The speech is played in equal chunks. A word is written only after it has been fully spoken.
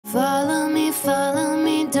follow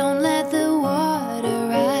me, don't let the water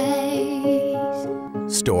rise.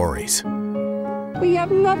 Stories. We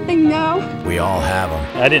have nothing now. We all have them.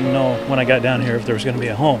 I didn't know when I got down here if there was going to be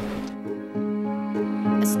a home.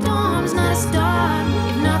 A storm's not a storm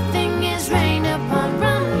if nothing is rained upon.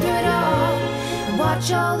 Run through it all and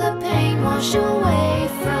watch all the pain wash away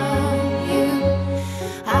from you.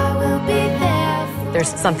 I will be there for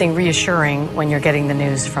There's something reassuring when you're getting the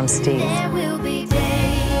news from Steve. There will be days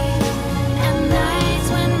and nights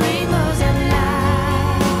when rainbows and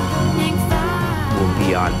lightning fall. We'll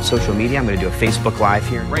be on social media. I'm going to do a Facebook Live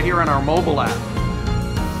here. Right here on our mobile app.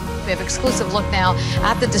 We have exclusive look now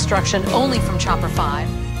at the destruction only from Chopper 5.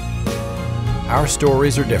 Our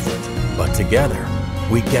stories are different, but together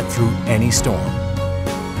we get through any storm.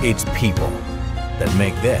 It's people that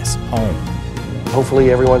make this home.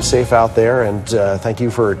 Hopefully everyone's safe out there, and thank you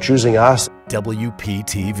for choosing us.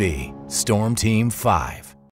 WPTV Storm Team 5.